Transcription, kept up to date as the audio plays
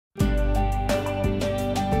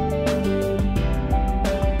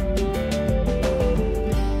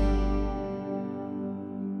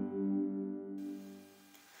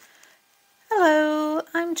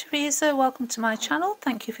Teresa, welcome to my channel.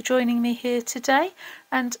 Thank you for joining me here today.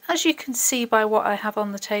 And as you can see by what I have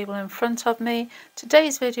on the table in front of me,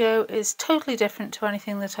 today's video is totally different to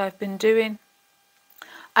anything that I've been doing.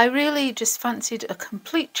 I really just fancied a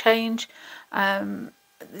complete change.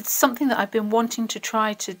 It's something that I've been wanting to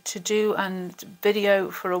try to do and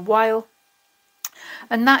video for a while.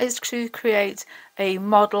 And that is to create a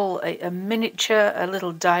model, a miniature, a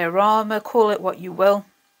little diorama, call it what you will.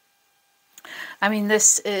 I mean,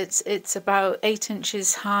 it's about 8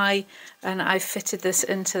 inches high, and I fitted this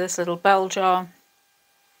into this little bell jar.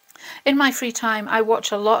 In my free time, I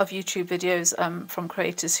watch a lot of YouTube videos from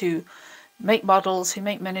creators who make models, who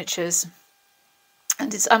make miniatures,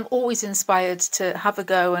 and I'm always inspired to have a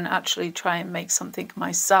go and actually try and make something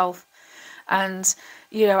myself. And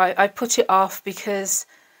you know, I put it off because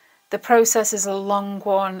the process is a long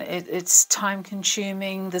one. It's time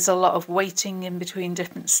consuming. There's a lot of waiting in between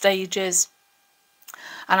different stages.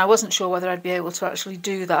 And I wasn't sure whether I'd be able to actually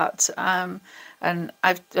do that. And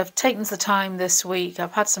I've taken the time this week.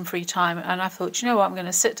 I've had some free time, and I thought, you know what, I'm going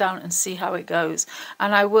to sit down and see how it goes.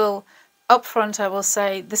 And I will, up front, I will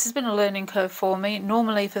say this has been a learning curve for me.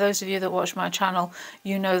 Normally, for those of you that watch my channel,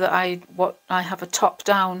 you know that I have a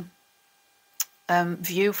top-down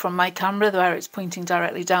view from my camera where it's pointing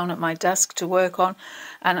directly down at my desk to work on.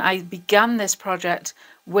 And I began this project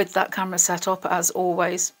with that camera set up as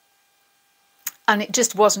always. And it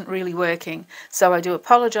just wasn't really working. So I do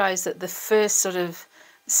apologize that the first sort of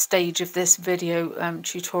stage of this video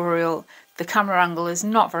tutorial, the camera angle is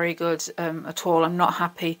not very good at all. I'm not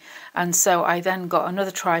happy. And so I then got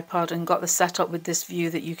another tripod and got the setup with this view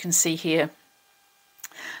that you can see here.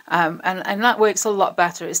 And that works a lot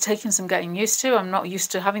better. It's taken some getting used to. I'm not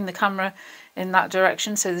used to having the camera in that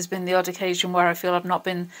direction. So there's been the odd occasion where I feel I've not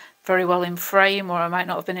been very well in frame, or I might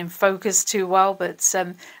not have been in focus too well. But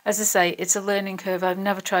as I say, it's a learning curve. I've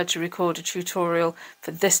never tried to record a tutorial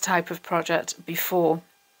for this type of project before.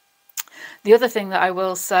 The other thing that I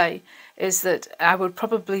will say is that I would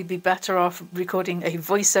probably be better off recording a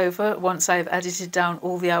voiceover once I've edited down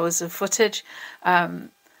all the hours of footage. I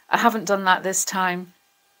haven't done that this time.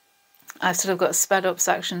 I've sort of got sped up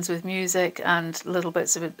sections with music and little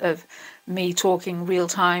bits of me talking real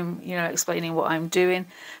time, you know, explaining what I'm doing.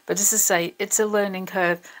 But as I say, it's a learning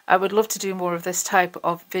curve. I would love to do more of this type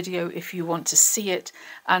of video if you want to see it.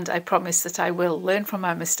 And I promise that I will learn from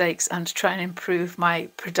my mistakes and try and improve my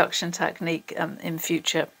production technique in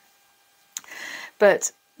future.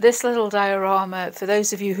 But this little diorama, for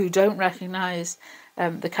those of you who don't recognize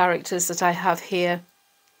the characters that I have here,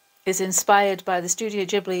 is inspired by the Studio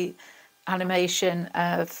Ghibli animation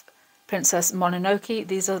of Princess Mononoke.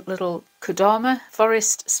 These are little Kodama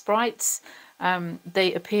forest sprites.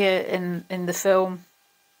 They appear in the film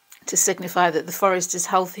to signify that the forest is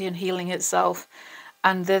healthy and healing itself,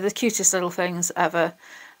 and they're the cutest little things ever.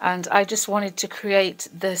 And I just wanted to create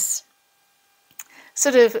this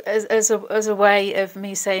sort of as a way of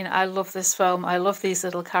me saying I love this film, I love these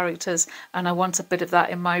little characters, and I want a bit of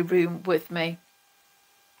that in my room with me.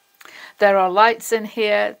 There are lights in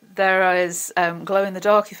here, there is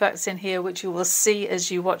glow-in-the-dark effects in here, which you will see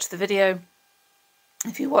as you watch the video,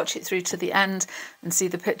 if you watch it through to the end and see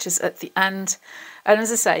the pictures at the end. And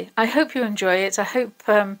as I say, I hope you enjoy it. I hope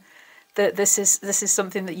that this is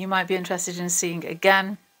something that you might be interested in seeing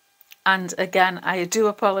again. And again, I do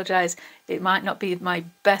apologise, it might not be my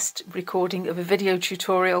best recording of a video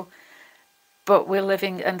tutorial, but we're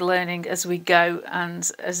living and learning as we go. And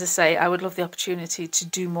as I say, I would love the opportunity to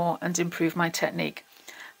do more and improve my technique.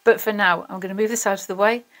 But for now, I'm going to move this out of the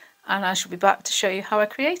way, and I shall be back to show you how I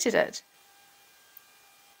created it.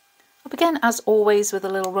 I'll begin, as always, with a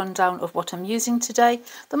little rundown of what I'm using today.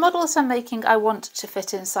 The models I'm making, I want to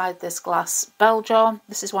fit inside this glass bell jar.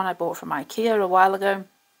 This is one I bought from IKEA a while ago.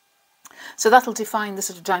 So that'll define the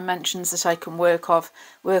sort of dimensions that I can work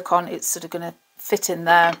on. It's sort of going to fit in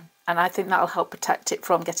there. And I think that'll help protect it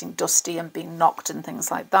from getting dusty and being knocked and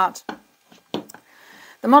things like that.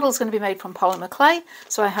 The model is going to be made from polymer clay.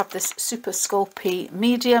 So I have this Super Sculpey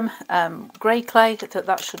medium grey clay,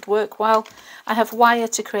 that should work well. I have wire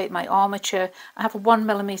to create my armature. I have a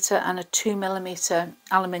 1mm and a 2mm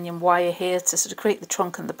aluminium wire here to sort of create the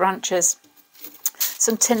trunk and the branches.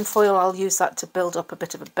 Some tin foil, I'll use that to build up a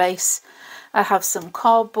bit of a base. I have some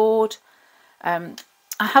cardboard.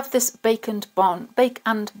 I have this bake and bond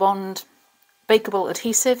bakeable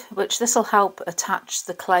adhesive, which this will help attach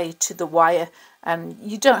the clay to the wire.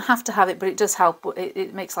 You don't have to have it, but it does help.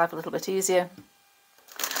 It makes life a little bit easier.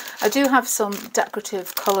 I do have some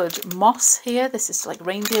decorative coloured moss here. This is like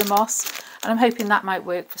reindeer moss, and I'm hoping that might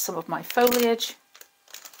work for some of my foliage.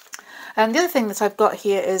 And the other thing that I've got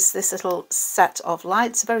here is this little set of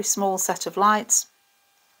lights, a very small set of lights.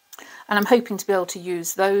 And I'm hoping to be able to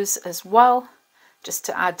use those as well, just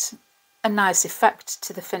to add a nice effect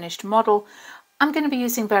to the finished model. I'm going to be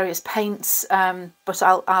using various paints, but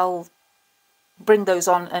I'll bring those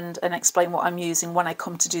on and explain what I'm using when I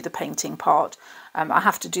come to do the painting part. I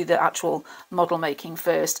have to do the actual model making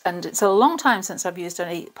first, and it's a long time since I've used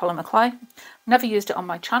any polymer clay. Never used it on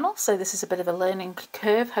my channel, so this is a bit of a learning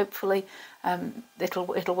curve. Hopefully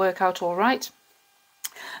it'll work out all right.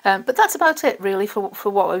 But that's about it really for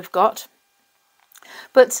what we've got.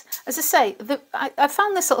 But as I say, I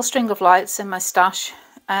found this little string of lights in my stash,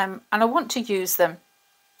 and I want to use them.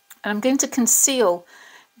 And I'm going to conceal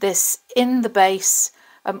this in the base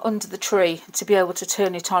under the tree to be able to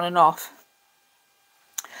turn it on and off.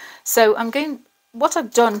 So what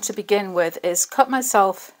I've done to begin with is cut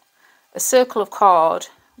myself a circle of card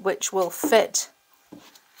which will fit.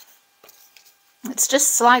 It's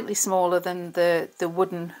just slightly smaller than the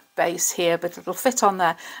wooden base here, but it'll fit on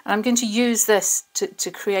there. And I'm going to use this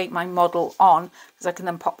to create my model on, because I can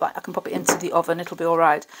then pop it into the oven. It'll be all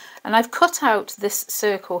right. And I've cut out this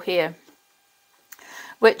circle here,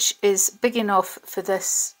 which is big enough for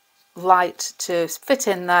this light to fit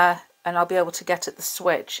in there, and I'll be able to get at the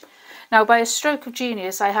switch. Now, by a stroke of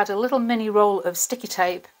genius, I had a little mini roll of sticky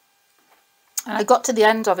tape, and I got to the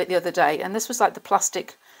end of it the other day, and this was like the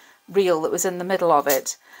plastic reel that was in the middle of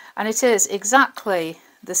it, and it is exactly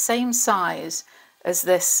the same size as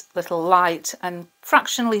this little light and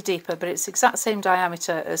fractionally deeper, but it's the exact same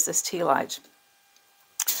diameter as this tea light.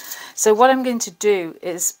 So what I'm going to do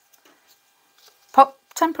is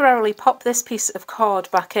temporarily pop this piece of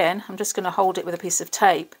card back in. I'm just going to hold it with a piece of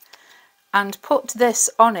tape and put this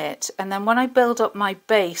on it, and then when I build up my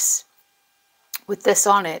base with this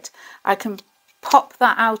on it, I can pop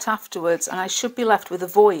that out afterwards, and I should be left with a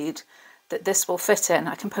void that this will fit in.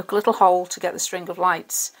 I can poke a little hole to get the string of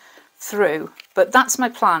lights through, but that's my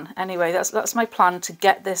plan anyway. That's my plan to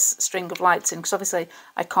get this string of lights in, because obviously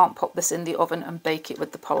I can't pop this in the oven and bake it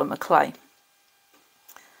with the polymer clay.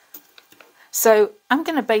 So I'm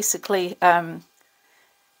going to basically get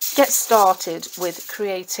started with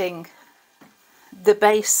creating the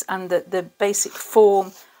base and the basic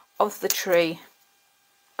form of the tree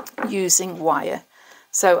using wire.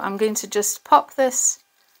 So I'm going to just pop this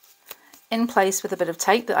in place with a bit of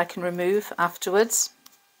tape that I can remove afterwards.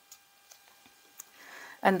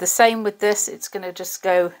 And the same with this, it's going to just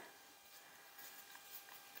go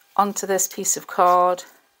onto this piece of card.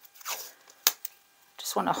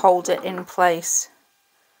 Just want to hold it in place.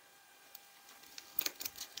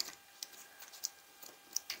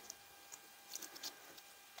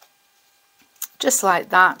 Just like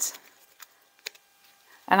that.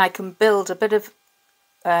 And I can build a bit of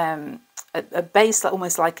a base,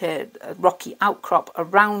 almost like a rocky outcrop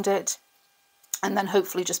around it, and then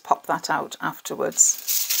hopefully just pop that out afterwards.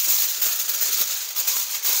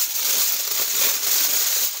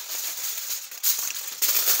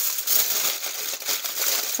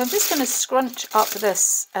 So I'm just going to scrunch up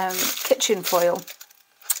this kitchen foil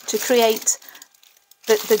to create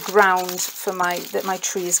the ground for that my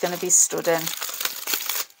tree is going to be stood in.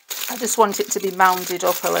 I just want it to be mounded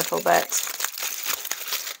up a little bit.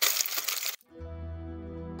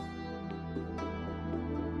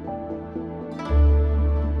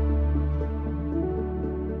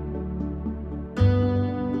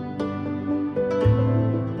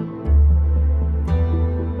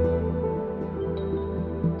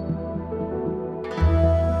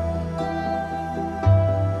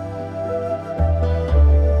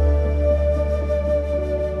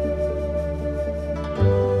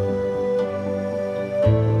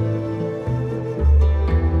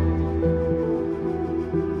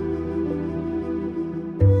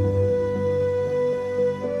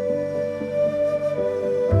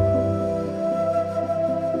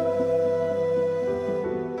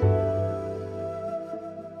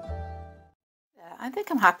 I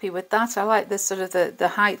think I'm happy with that. I like this sort of the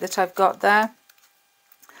height that I've got there.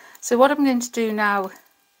 So what I'm going to do now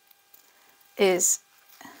is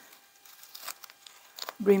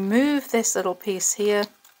remove this little piece here.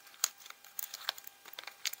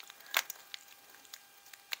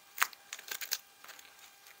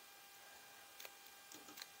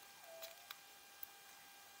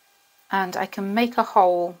 And I can make a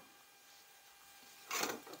hole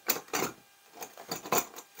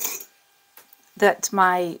that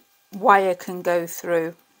my wire can go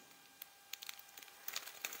through.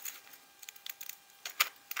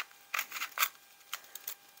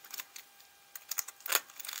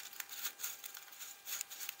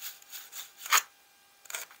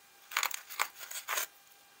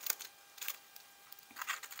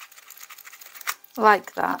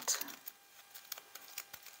 like that.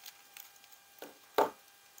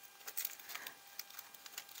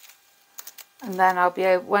 And then I'll be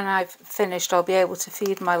able, when I've finished, I'll be able to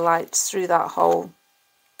feed my lights through that hole,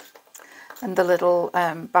 and the little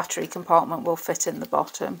battery compartment will fit in the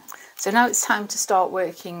bottom. So now it's time to start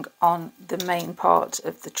working on the main part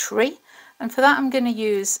of the tree, and for that I'm going to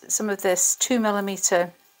use some of this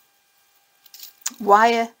 2mm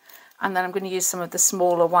wire, and then I'm going to use some of the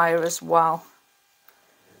smaller wire as well.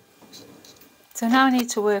 So now I need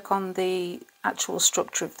to work on the actual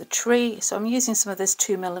structure of the tree. So I'm using some of this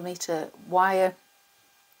 2mm wire,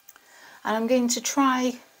 and I'm going to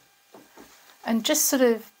try and just sort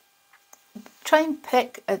of try and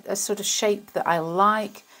pick a sort of shape that I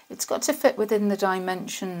like. It's got to fit within the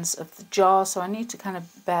dimensions of the jar, so I need to kind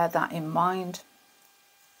of bear that in mind.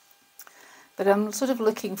 But I'm sort of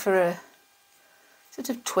looking for a sort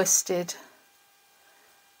of twisted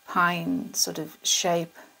pine sort of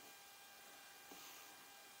shape.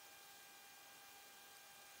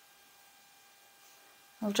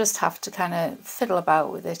 I'll just have to kind of fiddle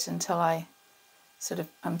about with it until I'm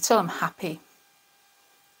happy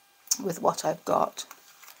with what I've got.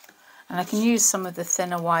 And I can use some of the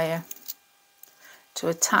thinner wire to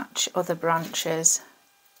attach other branches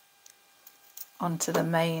onto the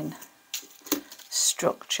main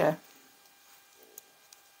structure.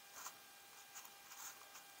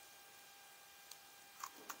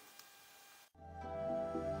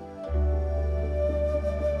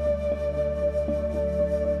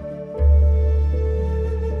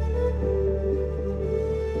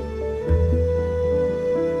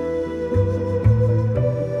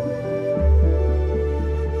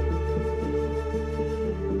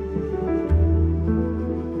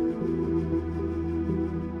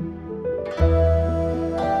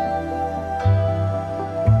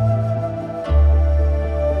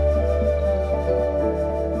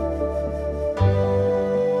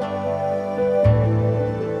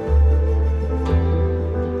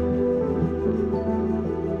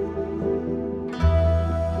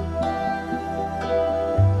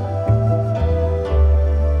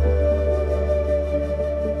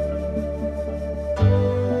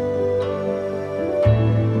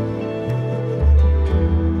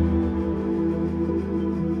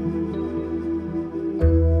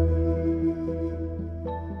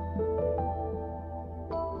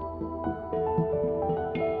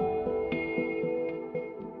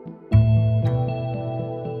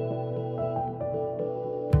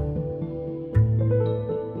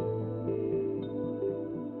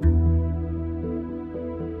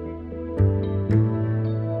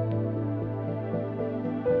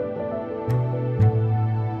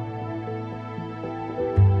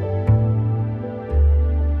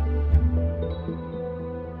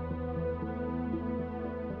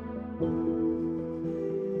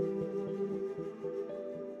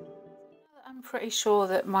 I'm pretty sure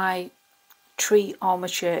that my tree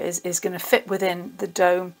armature is going to fit within the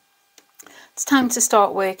dome. It's time to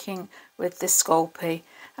start working with this Sculpey,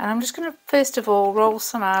 and I'm just going to first of all roll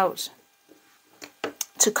some out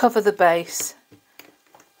to cover the base.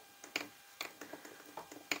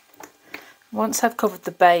 Once I've covered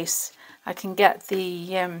the base, I can get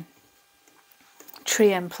the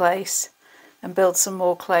tree in place and build some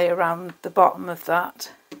more clay around the bottom of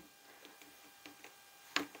that.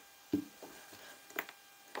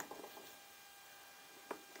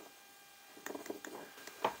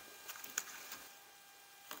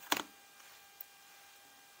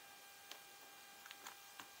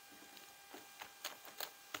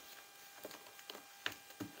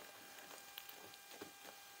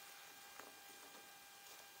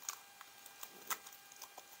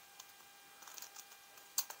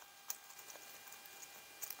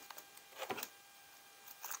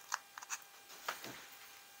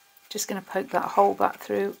 Just going to poke that hole back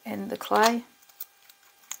through in the clay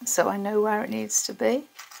so I know where it needs to be.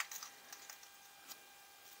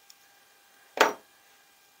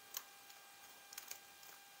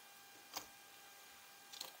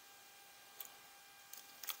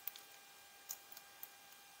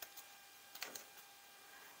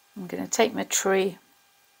 I'm going to take my tree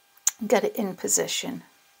and get it in position.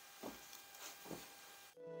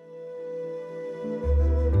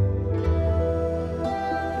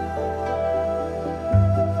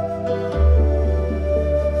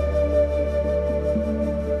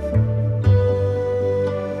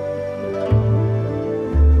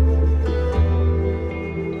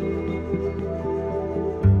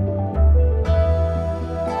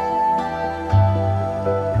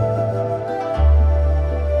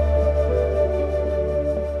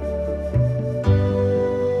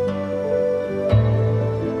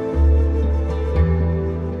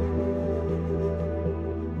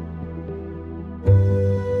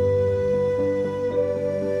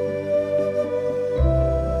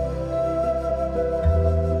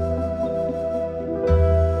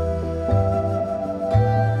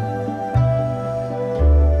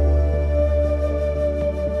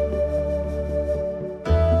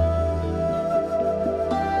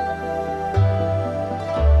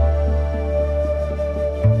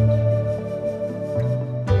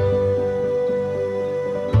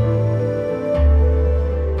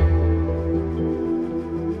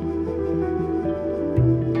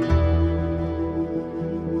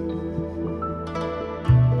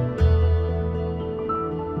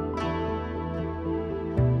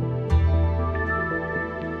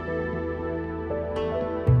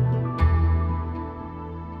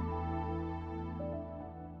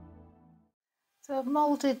 I've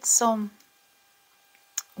moulded some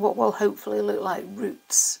what will hopefully look like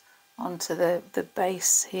roots onto the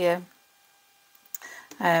base here.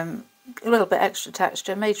 A little bit extra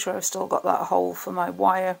texture, made sure I've still got that hole for my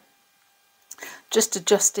wire. Just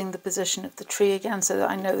adjusting the position of the tree again so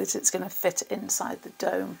that I know that it's going to fit inside the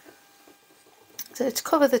dome. So to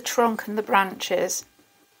cover the trunk and the branches,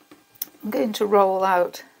 I'm going to roll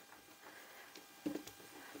out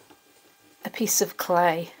a piece of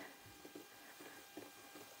clay,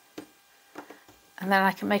 and then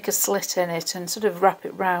I can make a slit in it and sort of wrap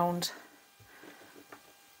it round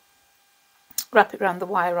the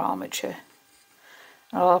wire armature.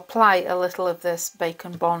 I'll apply a little of this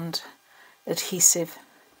Bacon Bond adhesive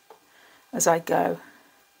as I go.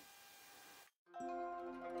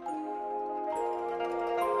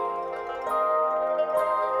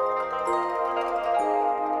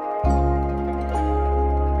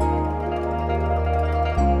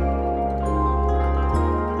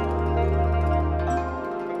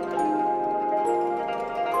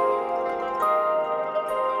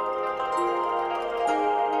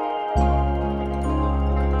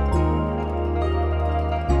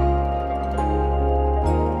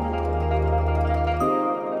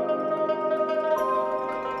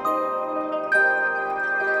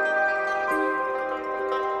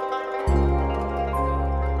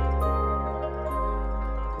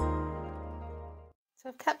 So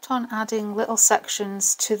I've kept on adding little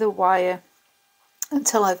sections to the wire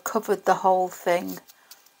until I've covered the whole thing.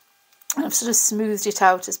 And I've sort of smoothed it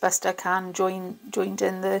out as best I can, joined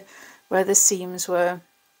in where the seams were.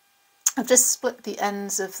 I've just split the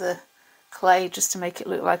ends of the clay just to make it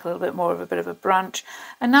look like a little bit more of a bit of a branch.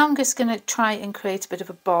 And now I'm just going to try and create a bit of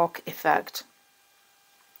a bark effect.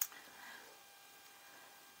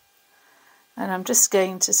 And I'm just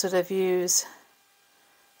going to sort of use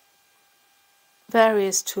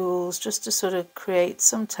various tools just to sort of create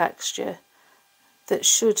some texture that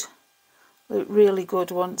should look really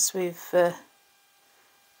good once we've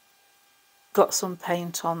got some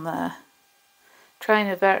paint on there. Trying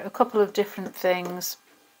a couple of different things,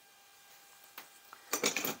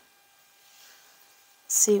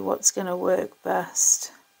 see what's going to work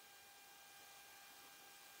best.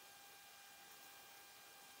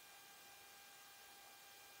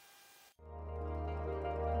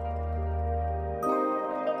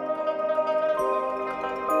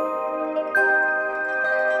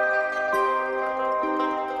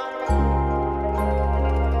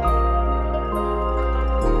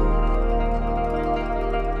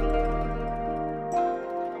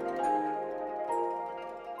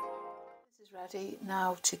 Ready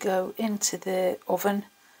now to go into the oven,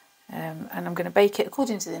 and I'm going to bake it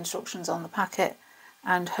according to the instructions on the packet,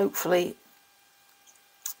 and hopefully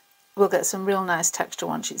we'll get some real nice texture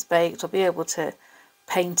once it's baked. I'll be able to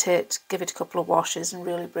paint it, give it a couple of washes, and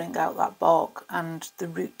really bring out that bark and the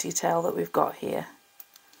root detail that we've got here.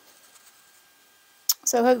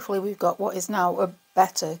 So hopefully we've got what is now a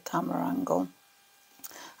better camera angle.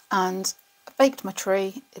 And I've baked my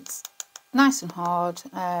tree, it's nice and hard.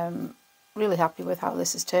 Really happy with how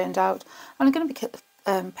this has turned out, and I'm going to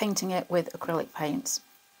be painting it with acrylic paints.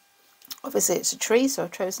 Obviously it's a tree, so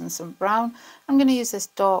I've chosen some brown. I'm going to use this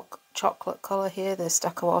dark chocolate colour here, the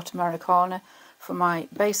Stacco Art Americana, for my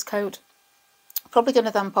base coat. Probably going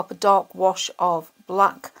to then pop a dark wash of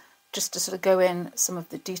black just to sort of go in some of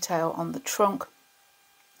the detail on the trunk,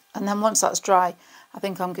 and then once that's dry, I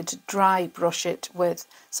think I'm going to dry brush it with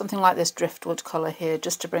something like this driftwood colour here,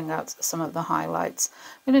 just to bring out some of the highlights.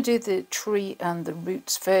 I'm going to do the tree and the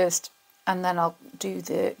roots first, and then I'll do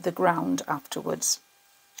the ground afterwards.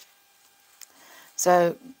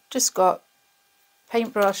 So just got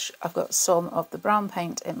paintbrush, I've got some of the brown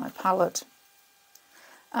paint in my palette,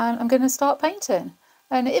 and I'm going to start painting.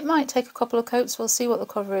 And it might take a couple of coats, we'll see what the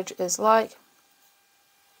coverage is like.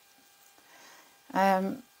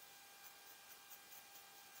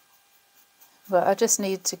 But I just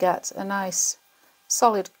need to get a nice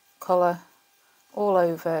solid colour all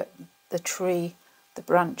over the tree, the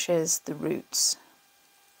branches, the roots.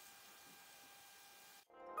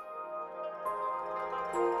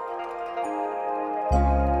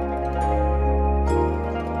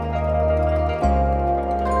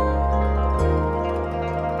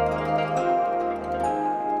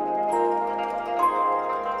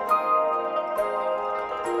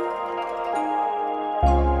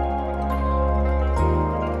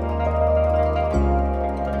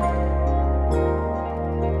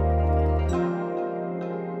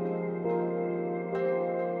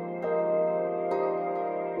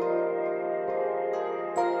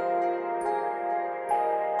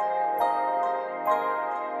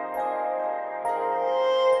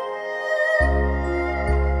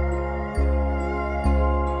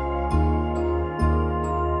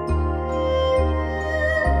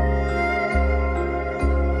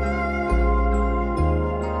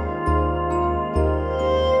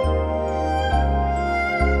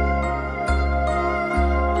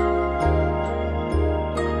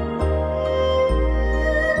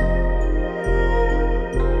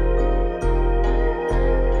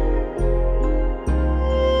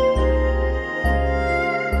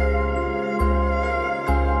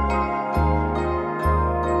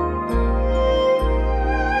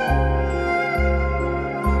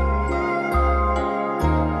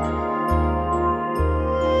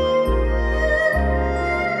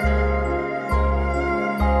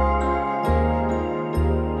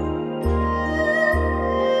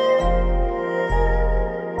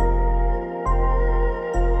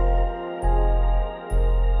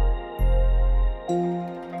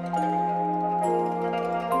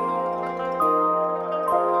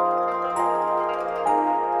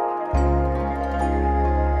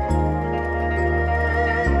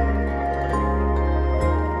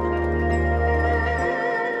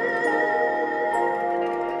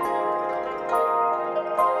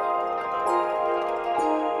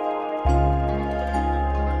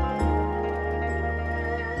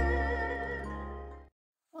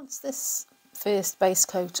 this first base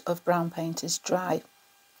coat of brown paint is dry,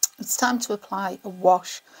 it's time to apply a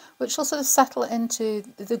wash, which will sort of settle into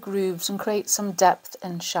the grooves and create some depth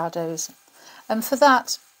and shadows. And for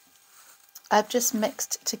that, I've just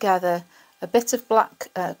mixed together a bit of black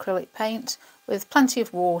acrylic paint with plenty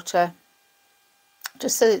of water,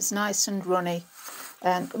 just so it's nice and runny.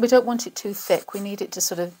 And we don't want it too thick. We need it to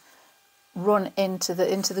sort of run into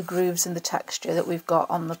the grooves and the texture that we've got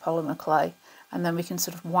on the polymer clay, and then we can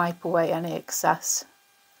sort of wipe away any excess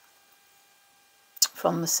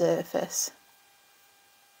from the surface.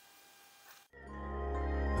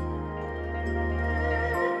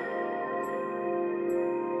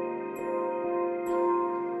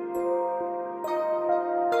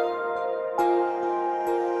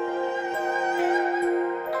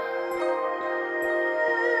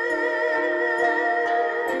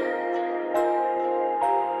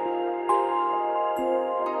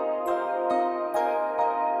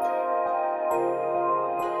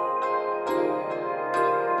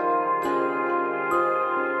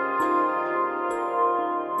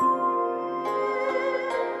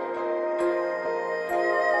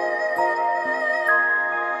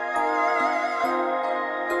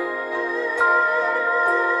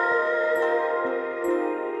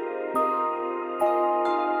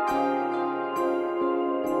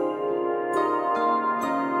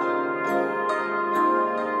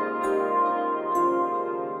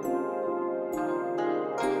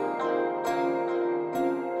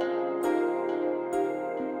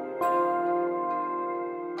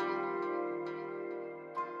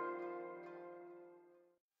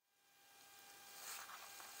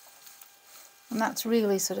 And that's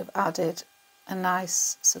really sort of added a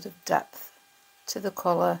nice sort of depth to the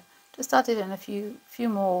colour. Just added in a few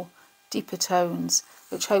more deeper tones,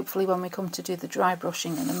 which hopefully when we come to do the dry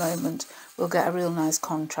brushing in a moment, we'll get a real nice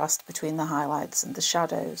contrast between the highlights and the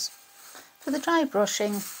shadows. For the dry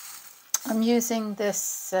brushing, I'm using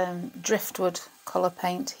this driftwood colour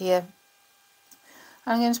paint here.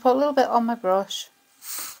 I'm going to put a little bit on my brush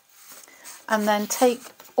and then take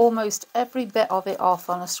almost every bit of it off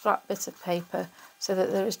on a scrap bit of paper, so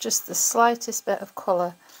that there is just the slightest bit of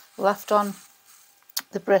colour left on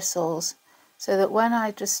the bristles, so that when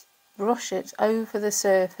I just brush it over the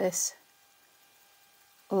surface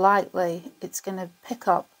lightly, it's going to pick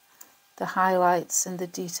up the highlights and the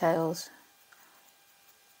details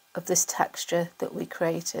of this texture that we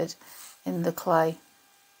created in the clay,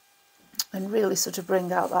 and really sort of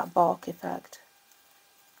bring out that bark effect.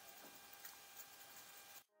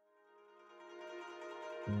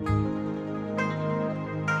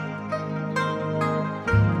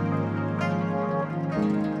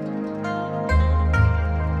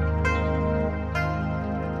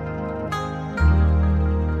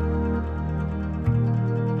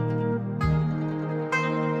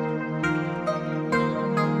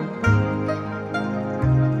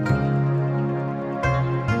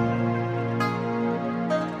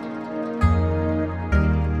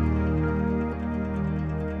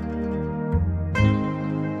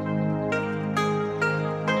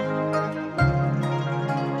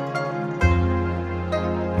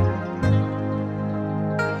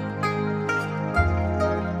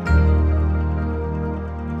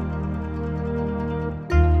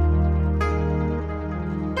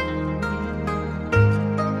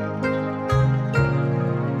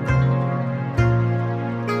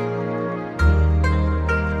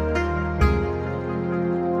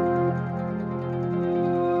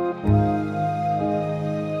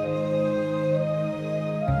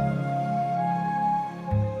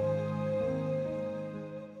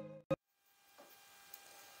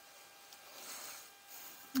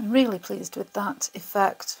 I'm really pleased with that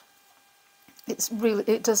effect.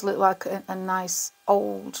 It does look like a nice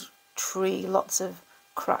old tree, lots of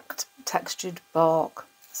cracked textured bark,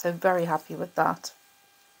 so very happy with that.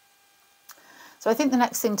 So I think the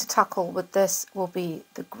next thing to tackle with this will be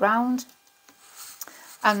the ground,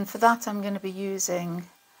 and for that I'm going to be using,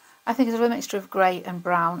 I think it's a mixture of grey and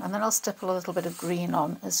brown, and then I'll stipple a little bit of green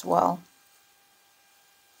on as well.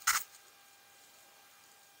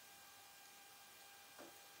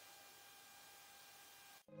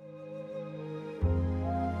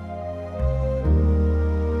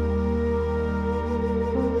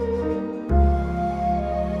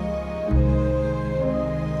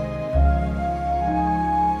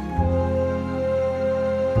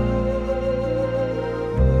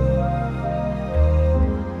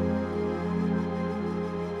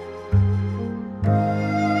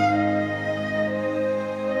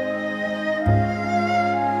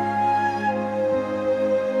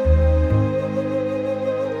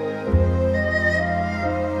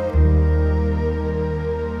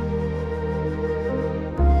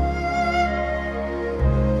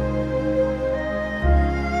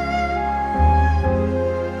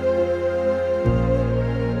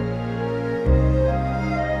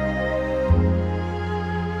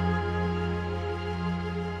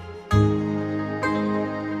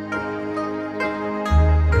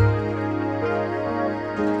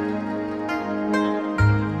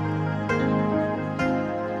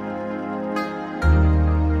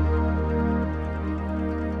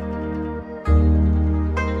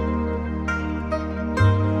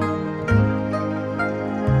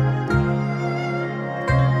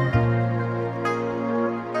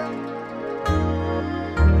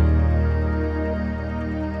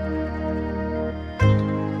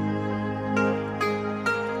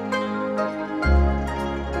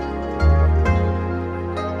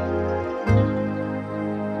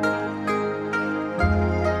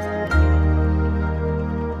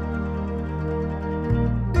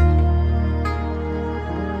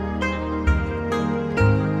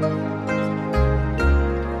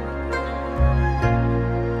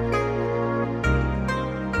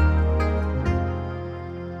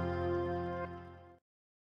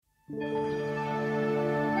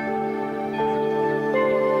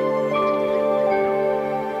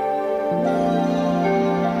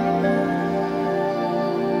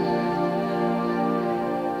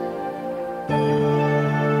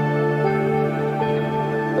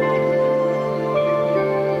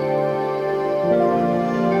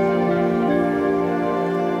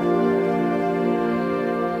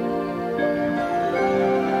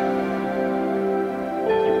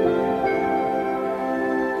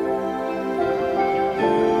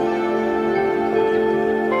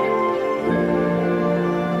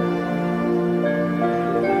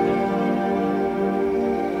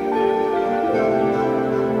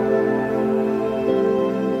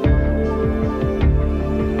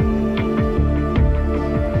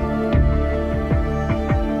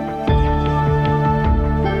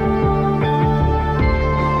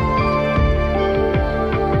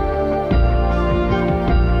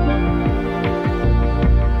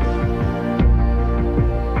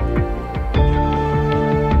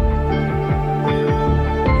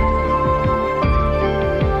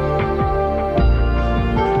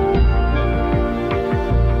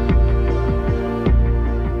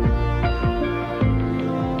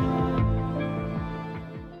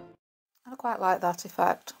 quite like that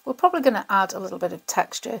effect. We're probably going to add a little bit of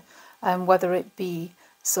texture, whether it be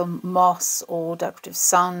some moss or decorative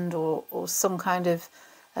sand or some kind of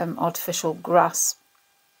artificial grass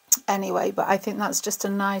anyway, but I think that's just a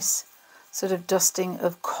nice sort of dusting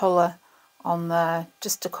of colour on there,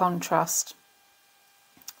 just to contrast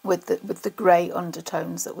with the grey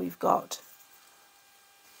undertones that we've got.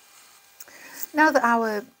 Now that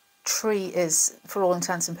our tree is, for all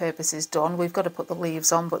intents and purposes, done, we've got to put the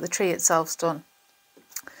leaves on, but the tree itself's done.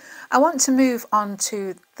 I want to move on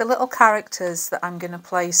to the little characters that I'm going to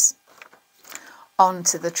place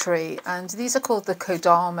onto the tree, and these are called the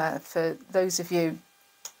Kodama, for those of you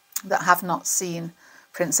that have not seen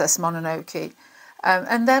Princess Mononoke.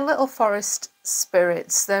 And they're little forest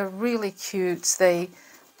spirits. They're really cute.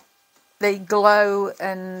 They glow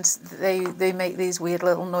and they make these weird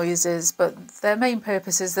little noises, but their main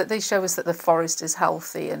purpose is that they show us that the forest is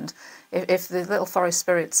healthy, and if the little forest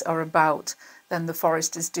spirits are about, then the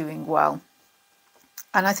forest is doing well.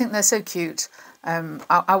 And I think they're so cute.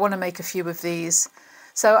 I want to make a few of these.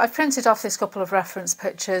 So I've printed off this couple of reference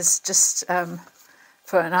pictures just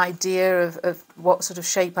for an idea of what sort of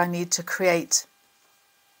shape I need to create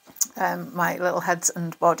my little heads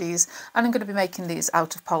and bodies, and I'm going to be making these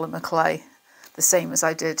out of polymer clay, the same as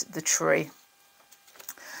I did the tree.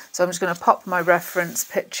 So I'm just going to pop my reference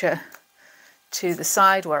picture to the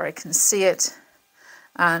side where I can see it,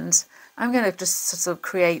 and I'm going to just sort of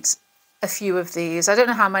create a few of these. I don't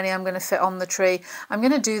know how many I'm going to fit on the tree. I'm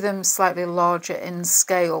going to do them slightly larger in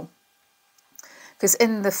scale, because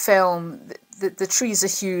in the film the trees are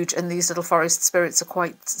huge and these little forest spirits are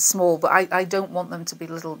quite small, but I don't want them to be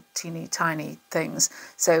little teeny tiny things.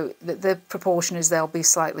 So the proportion is they'll be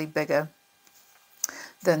slightly bigger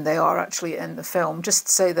than they are actually in the film, just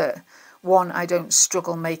so that, one, I don't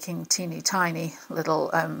struggle making teeny tiny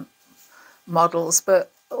little models,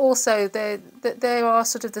 but also they are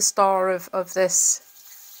sort of the star of this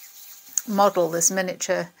model, this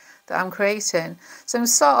miniature that I'm creating. So I'm going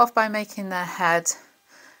to start off by making their head,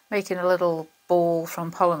 making a little ball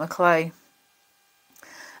from polymer clay.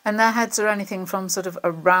 And their heads are anything from sort of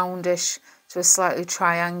a roundish to a slightly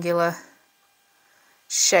triangular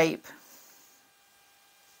shape.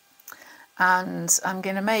 And I'm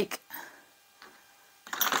going to make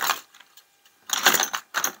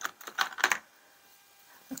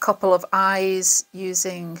a couple of eyes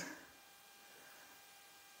using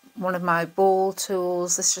one of my ball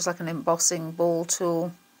tools. This is just like an embossing ball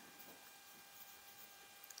tool.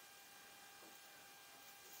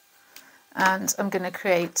 And I'm going to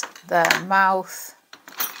create their mouth.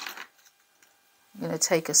 I'm going to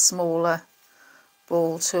take a smaller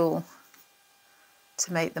ball tool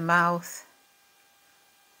to make the mouth,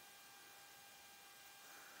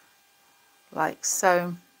 like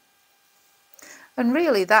so. And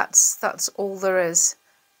really that's all there is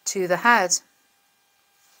to the head.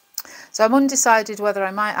 So I'm undecided whether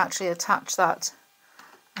I might actually attach that,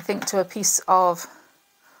 I think, to a piece of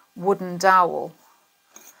wooden dowel.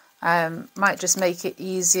 Might just make it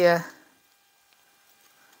easier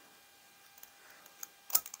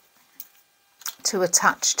to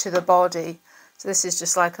attach to the body. So this is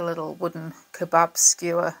just like a little wooden kebab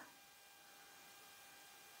skewer.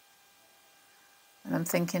 And I'm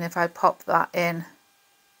thinking if I pop that in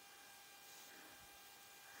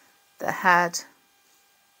the head,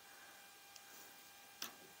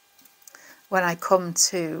 when I come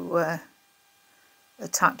to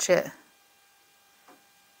attach it,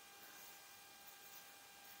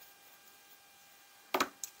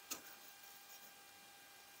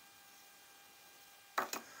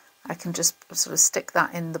 I can just sort of stick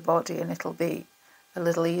that in the body and it'll be a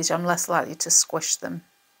little easier. I'm less likely to squish them.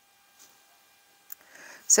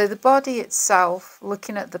 So the body itself,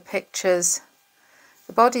 looking at the pictures,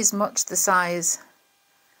 the body's much the size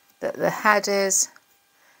that the head is,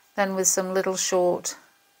 then with some little short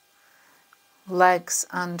legs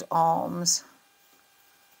and arms.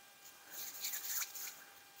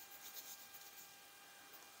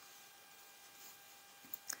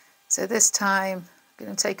 So this time I'm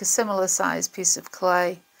going to take a similar size piece of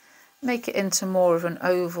clay, make it into more of an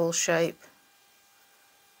oval shape.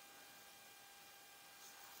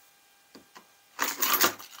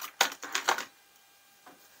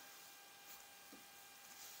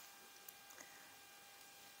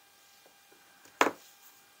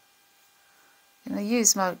 And I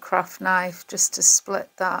use my craft knife just to split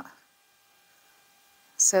that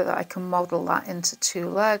so that I can model that into two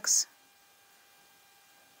legs.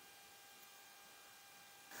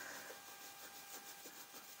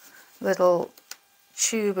 Little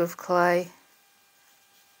tube of clay.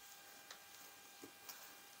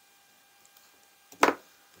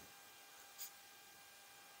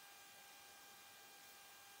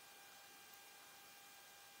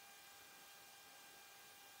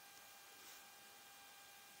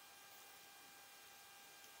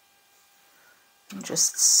 and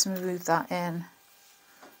just smooth that in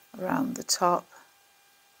around the top.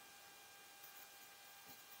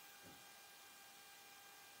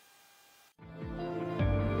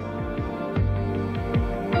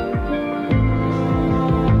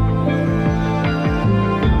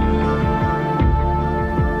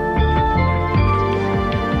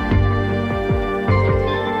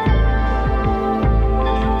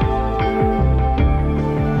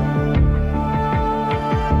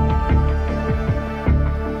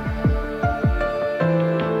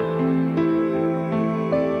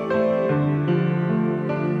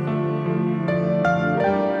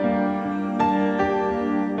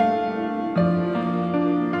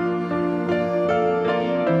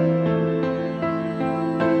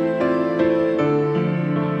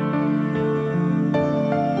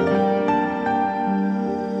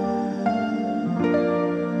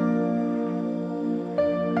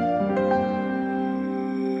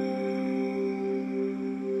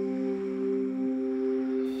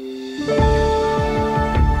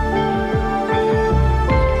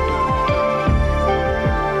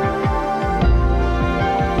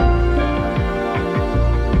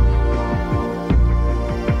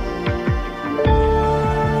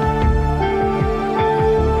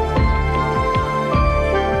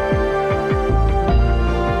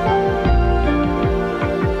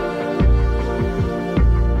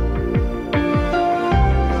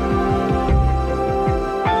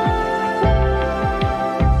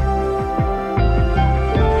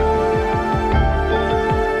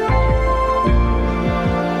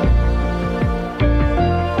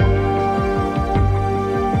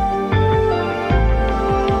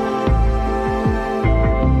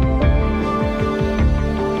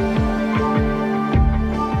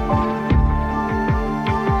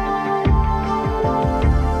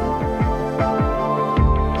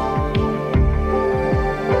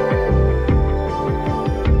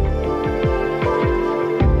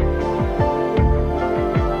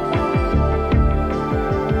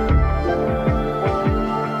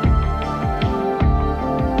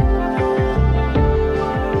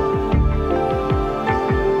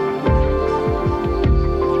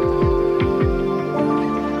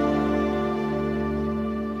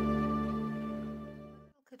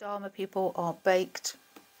 Kodama people are baked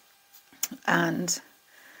and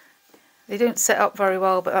they don't set up very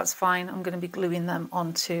well, but that's fine. I'm going to be gluing them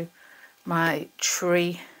onto my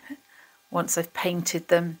tree once I've painted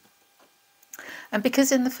them. And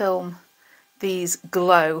because in the film these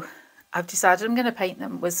glow, I've decided I'm going to paint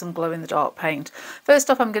them with some glow in the dark paint. First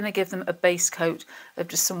off, I'm going to give them a base coat of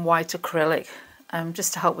just some white acrylic,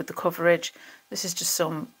 just to help with the coverage. This is just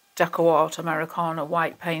some Deco Art Americana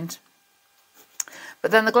white paint. But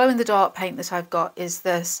then the glow in the dark paint that I've got is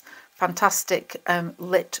this fantastic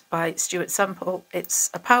Lit by Stuart Semple. It's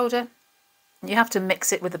a powder. You have to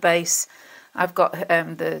mix it with the base. I've got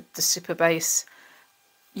the super base.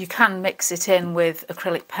 You can mix it in with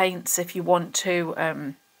acrylic paints if you want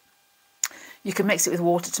to. You can mix it with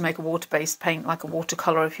water to make a water-based paint, like a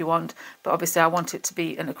watercolour if you want. But obviously I want it to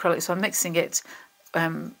be an acrylic, so I'm mixing it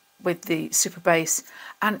with the super base.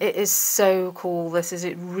 And it is so cool.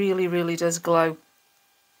 It really, really does glow.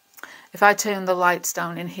 If I turn the lights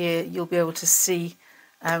down in here, you'll be able to see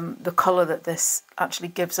the colour that this actually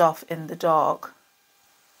gives off in the dark.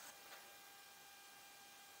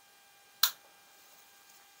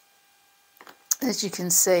 As you can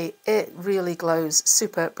see, it really glows,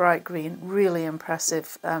 super bright green, really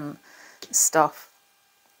impressive stuff.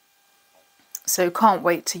 So can't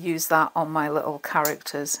wait to use that on my little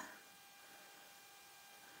characters.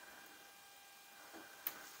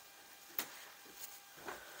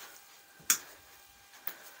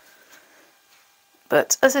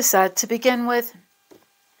 But as I said, to begin with,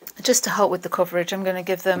 just to help with the coverage, I'm going to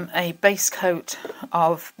give them a base coat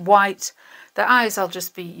of white. The eyes, I'll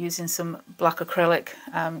just be using some black acrylic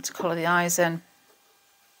to colour the eyes in.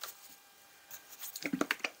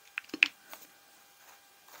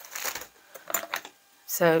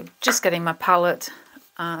 So just getting my palette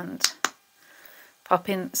and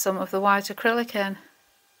popping some of the white acrylic in.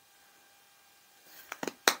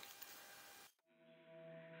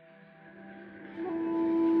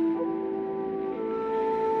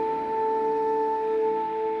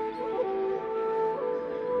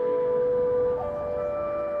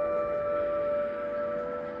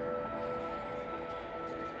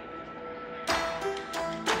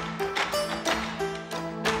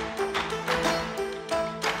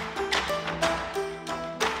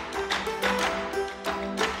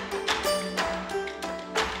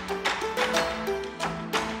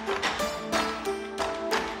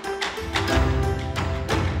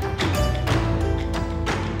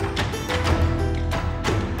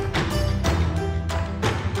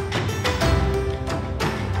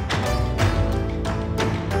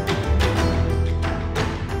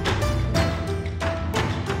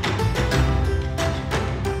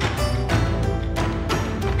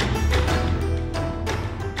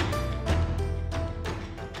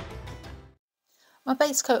 My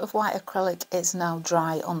base coat of white acrylic is now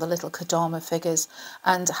dry on the little Kodama figures,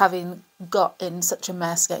 and having got in such a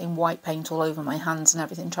mess getting white paint all over my hands and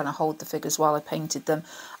everything trying to hold the figures while I painted them,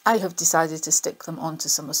 I have decided to stick them onto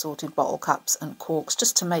some assorted bottle caps and corks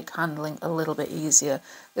just to make handling a little bit easier.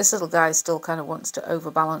 This little guy still kind of wants to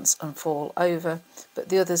overbalance and fall over, but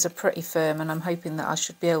the others are pretty firm, and I'm hoping that I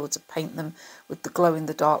should be able to paint them with the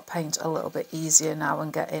glow-in-the-dark paint a little bit easier now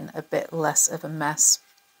and get in a bit less of a mess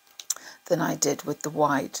than I did with the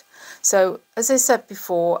white. So as I said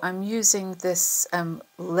before, I'm using this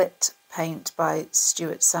lit paint by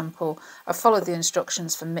Stuart Semple. I followed the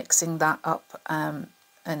instructions for mixing that up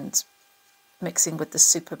and mixing with the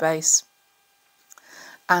super base,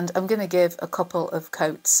 and I'm going to give a couple of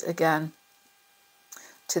coats again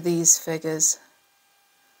to these figures,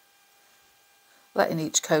 letting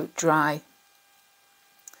each coat dry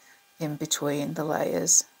in between the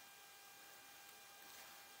layers.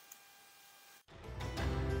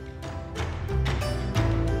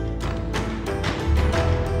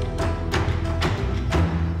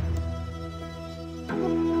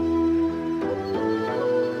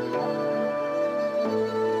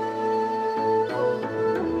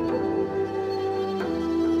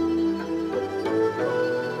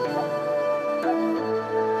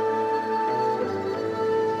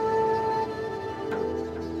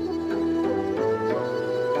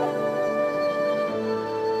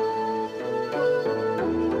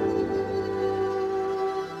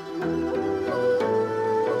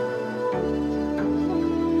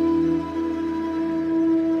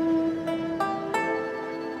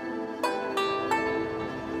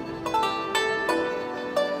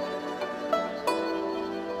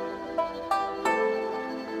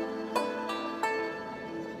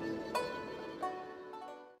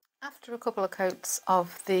 After a couple of coats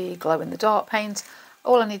of the glow-in-the-dark paint,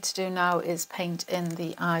 all I need to do now is paint in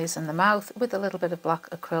the eyes and the mouth with a little bit of black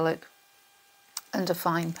acrylic and a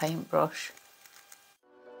fine paintbrush.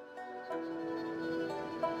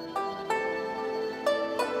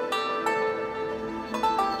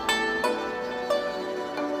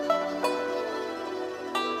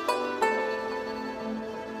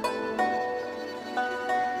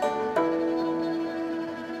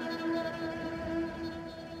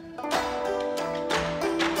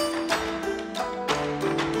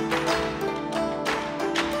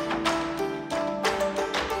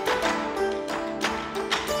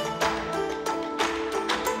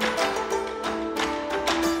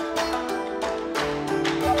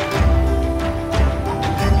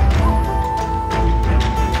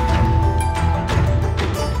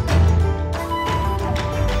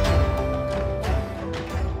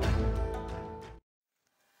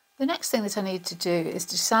 The next thing that I need to do is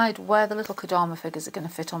decide where the little Kodama figures are going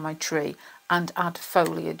to fit on my tree and add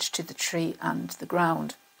foliage to the tree and the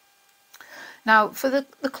ground. Now for the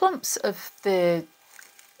clumps of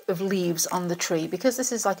leaves on the tree, because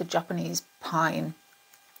this is like a Japanese pine,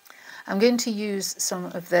 I'm going to use some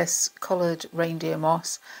of this coloured reindeer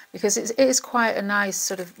moss because it is quite a nice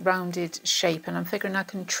sort of rounded shape, and I'm figuring I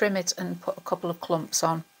can trim it and put a couple of clumps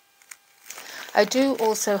on. I do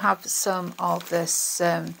also have some of this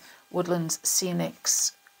Woodlands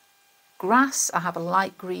Scenics grass. I have a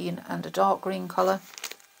light green and a dark green colour.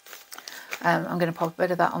 I'm going to pop a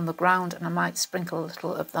bit of that on the ground, and I might sprinkle a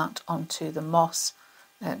little of that onto the moss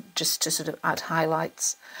just to sort of add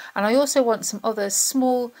highlights. And I also want some other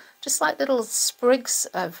small, just like little sprigs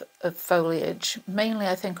of foliage, mainly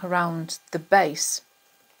I think around the base.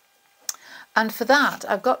 And for that,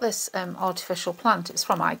 I've got this artificial plant. It's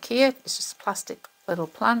from IKEA. It's just a plastic little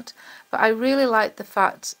plant. But I really like the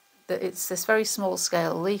fact that it's this very small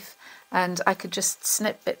scale leaf, and I could just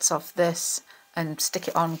snip bits off this and stick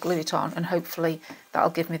it on, glue it on, and hopefully that'll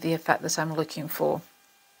give me the effect that I'm looking for.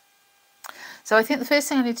 So I think the first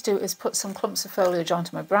thing I need to do is put some clumps of foliage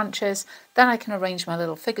onto my branches, then I can arrange my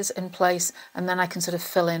little figures in place, and then I can sort of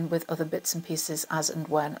fill in with other bits and pieces as and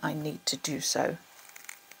when I need to do so.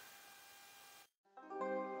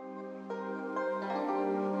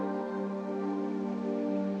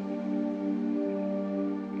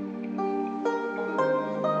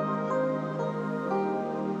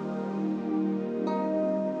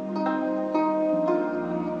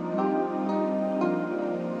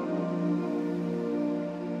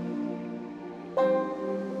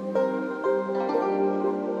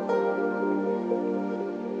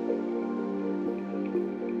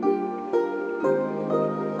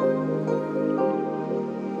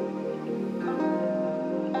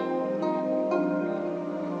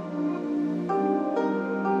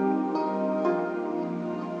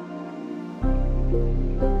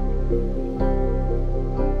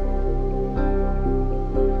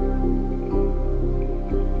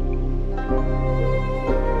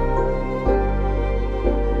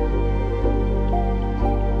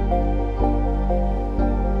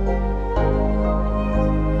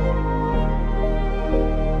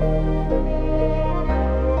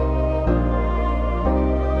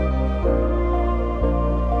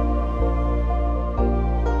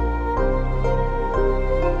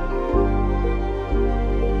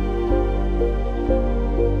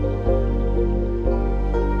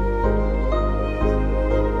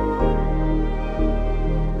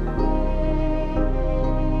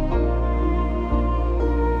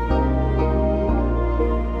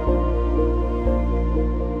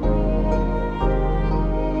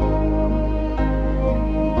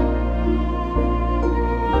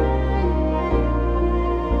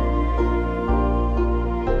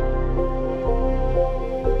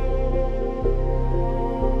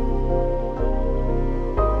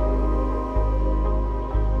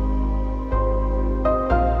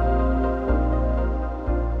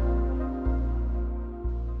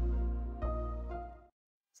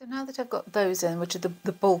 I've got those in, which are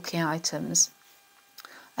the bulky items,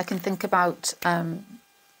 I can think about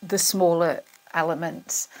the smaller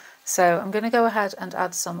elements. So I'm going to go ahead and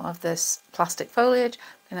add some of this plastic foliage.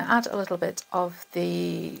 I'm going to add a little bit of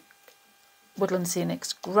the Woodland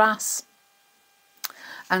Scenics grass,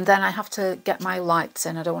 and then I have to get my lights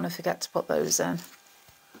in. I don't want to forget to put those in.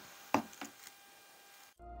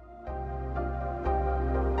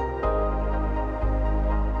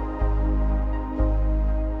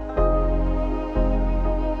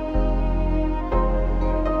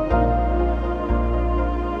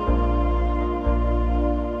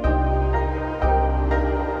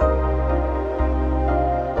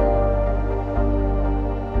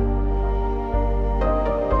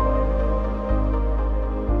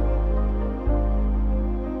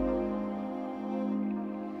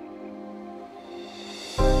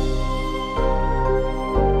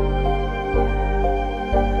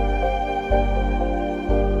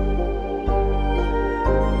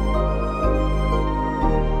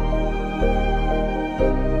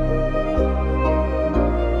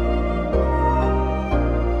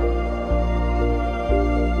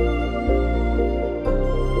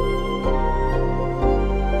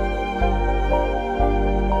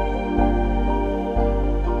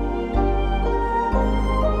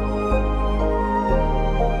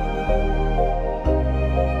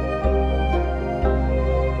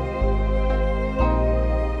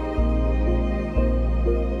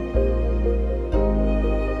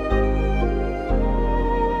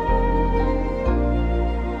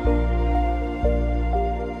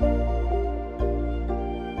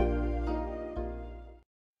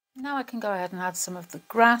 Now I can go ahead and add some of the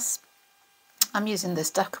grass. I'm using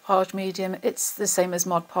this decoupage medium. It's the same as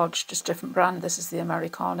Mod Podge, just different brand. This is the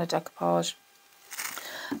Americana decoupage.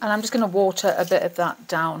 And I'm just going to water a bit of that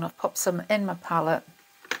down. I've popped some in my palette.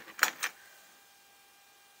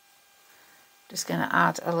 Just going to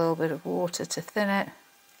add a little bit of water to thin it.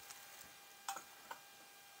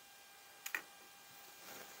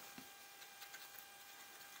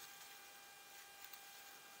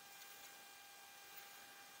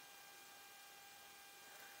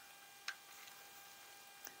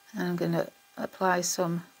 And I'm going to apply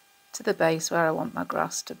some to the base where I want my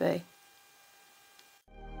grass to be.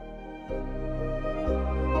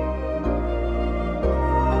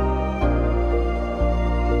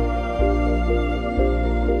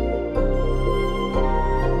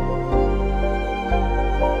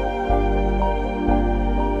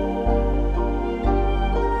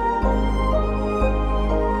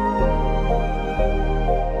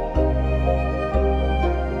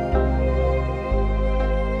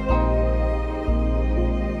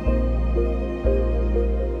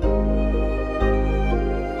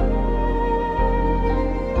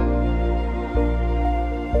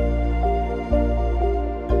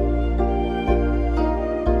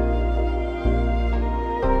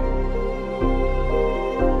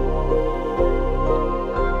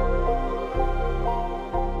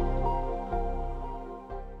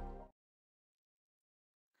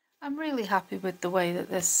 I'm really happy with the way that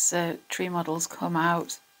this tree model's come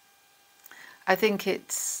out. I think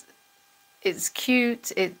it's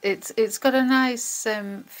cute. It's got a nice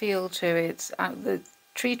feel to it. The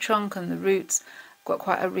tree trunk and the roots got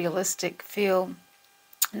quite a realistic feel,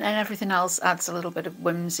 and then everything else adds a little bit of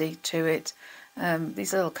whimsy to it.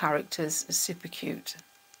 These little characters are super cute,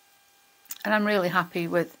 and I'm really happy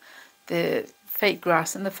with the fake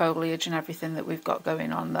grass and the foliage and everything that we've got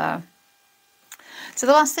going on there. So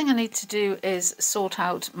the last thing I need to do is sort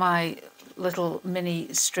out my little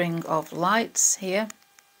mini string of lights here.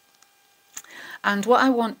 And what I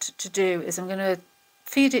want to do is I'm going to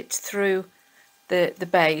feed it through the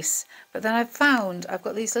base, but then I've found I've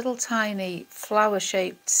got these little tiny flower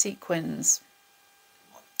shaped sequins,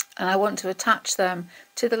 and I want to attach them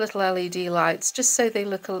to the little LED lights just so they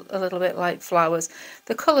look a little bit like flowers.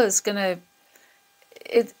 The colour's going to,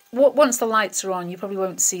 once the lights are on, you probably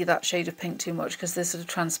won't see that shade of pink too much because they're sort of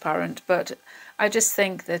transparent, but I just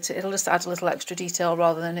think that it'll just add a little extra detail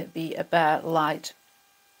rather than it be a bare light.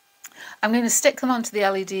 I'm going to stick them onto the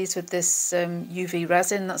LEDs with this UV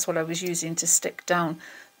resin. That's what I was using to stick down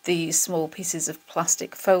the small pieces of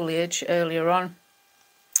plastic foliage earlier on.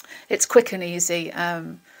 It's quick and easy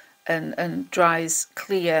and dries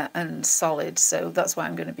clear and solid, so that's why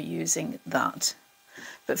I'm going to be using that.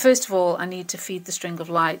 But first of all, I need to feed the string of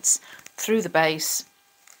lights through the base,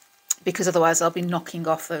 because otherwise I'll be knocking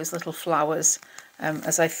off those little flowers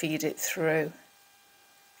as I feed it through.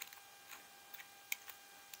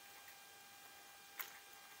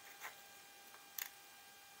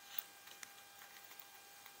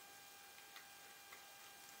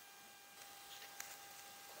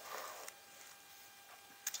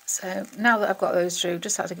 So now that I've got those through,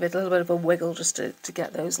 just had to give it a little bit of a wiggle just to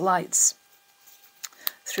get those lights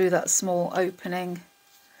through that small opening.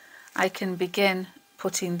 I can begin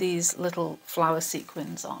putting these little flower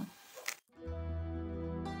sequins on.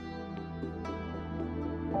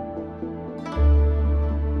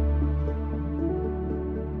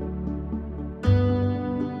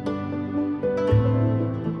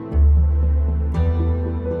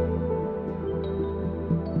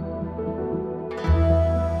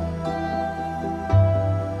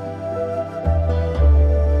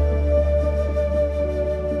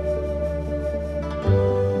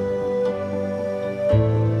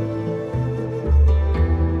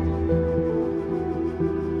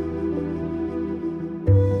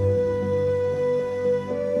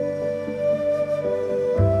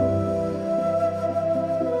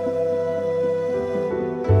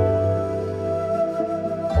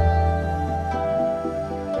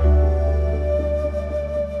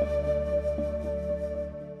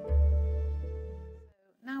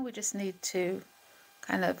 Now we just need to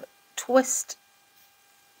kind of twist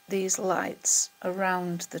these lights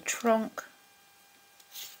around the trunk.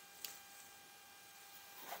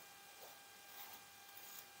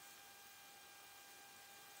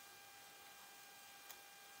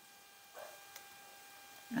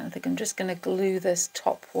 And I think I'm just going to glue this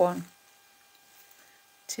top one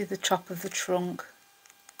to the top of the trunk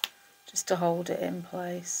just to hold it in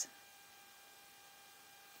place.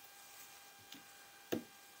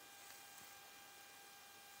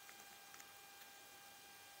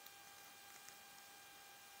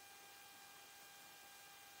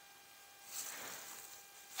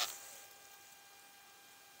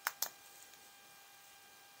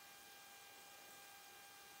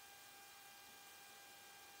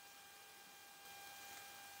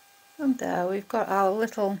 And there we've got our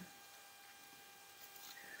little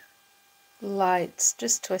lights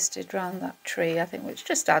just twisted around that tree, I think, which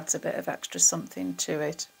just adds a bit of extra something to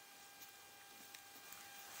it.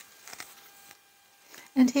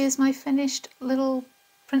 And here's my finished little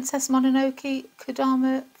Princess Mononoke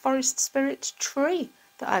Kodama forest spirit tree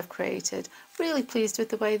that I've created. Really pleased with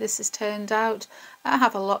the way this has turned out. I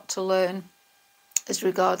have a lot to learn as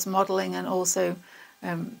regards modelling and also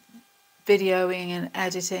videoing and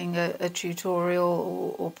editing a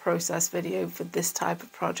tutorial or process video for this type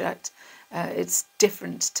of project. It's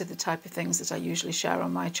different to the type of things that I usually share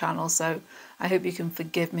on my channel, so I hope you can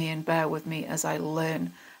forgive me and bear with me as I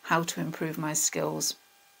learn how to improve my skills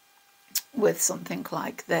with something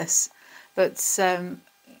like this. But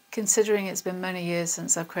considering it's been many years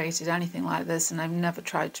since I've created anything like this and I've never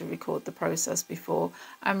tried to record the process before,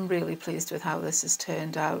 I'm really pleased with how this has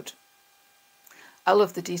turned out. I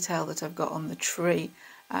love the detail that I've got on the tree,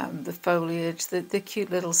 the foliage, the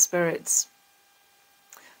cute little spirits,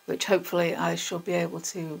 which hopefully I shall be able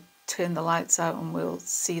to turn the lights out and we'll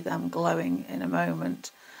see them glowing in a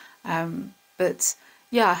moment. But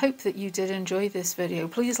yeah, I hope that you did enjoy this video.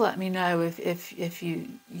 Please let me know if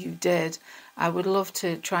you did. I would love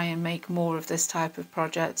to try and make more of this type of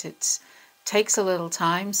project. It takes a little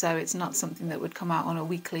time, so it's not something that would come out on a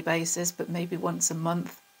weekly basis, but maybe once a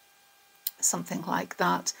month, something like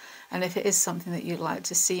that. And if it is something that you'd like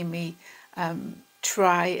to see me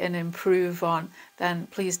try and improve on, then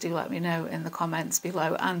please do let me know in the comments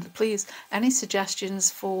below. And please, any suggestions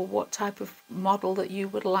for what type of model that you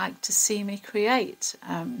would like to see me create.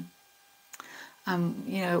 I'm,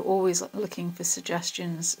 you know, always looking for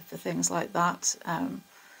suggestions for things like that.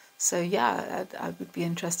 So yeah, I would be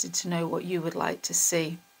interested to know what you would like to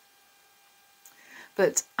see.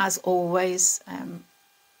 But as always,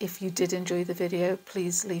 if you did enjoy the video,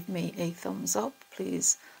 please leave me a thumbs up,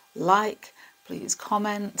 please like, please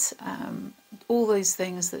comment, all those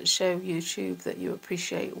things that show YouTube that you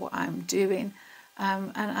appreciate what I'm doing.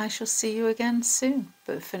 And I shall see you again soon.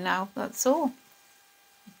 But for now, that's all.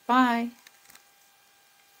 Bye.